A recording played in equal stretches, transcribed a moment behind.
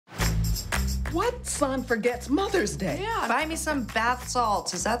What son forgets Mother's Day? Yeah, buy me some bath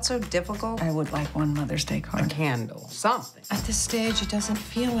salts. Is that so difficult? I would like one Mother's Day card. A candle, something. At this stage, it doesn't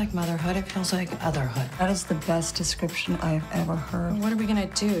feel like motherhood. It feels like otherhood. That is the best description I have ever heard. What are we gonna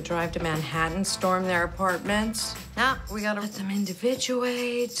do? Drive to Manhattan, storm their apartments? Nah, we gotta let them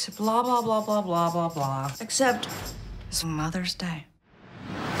individuate, blah, blah, blah, blah, blah, blah, blah. Except it's Mother's Day.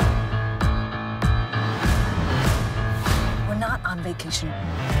 We're not on vacation.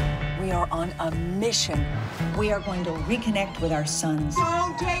 We are on a mission. We are going to reconnect with our sons.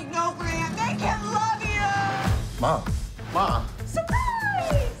 Don't take no for an answer. They can love you. Mom. Mom.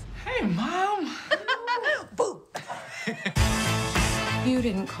 Surprise! Hey, Mom. Boo. You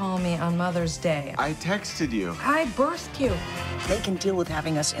didn't call me on Mother's Day. I texted you. I birthed you. They can deal with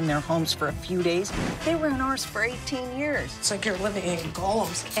having us in their homes for a few days. They were in ours for 18 years. It's like you're living in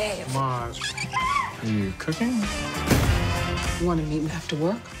Gollum's cave. Mom. Are you cooking? You want to meet me after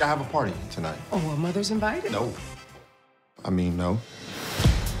work? I have a party tonight. Oh, well, Mother's invited? No. I mean, no.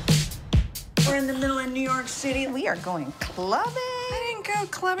 We're in the middle of New York City. We are going clubbing. I didn't go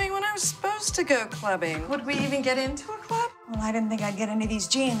clubbing when I was supposed to go clubbing. Would we even get into a club? Well, I didn't think I'd get into these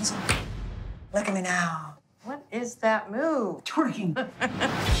jeans. Look at me now. What is that move? Twerking.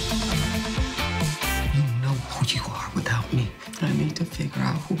 You know who you are without me. I need to figure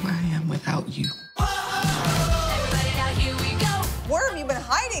out who I am without you. Everybody now, here we go. Where have you been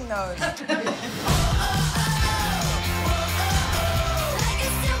hiding those?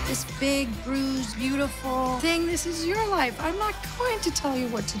 This big, bruised, beautiful thing, this is your life. I'm not going to tell you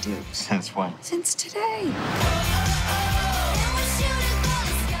what to do. Since when? Since today.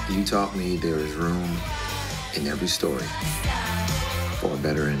 You taught me there is room in every story for a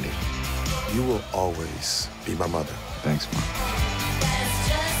better ending. You will always be my mother. Thanks, Mom.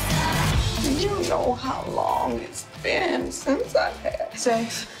 You know how long it's been since I've had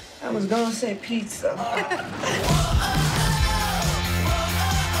sex. I was gonna say pizza.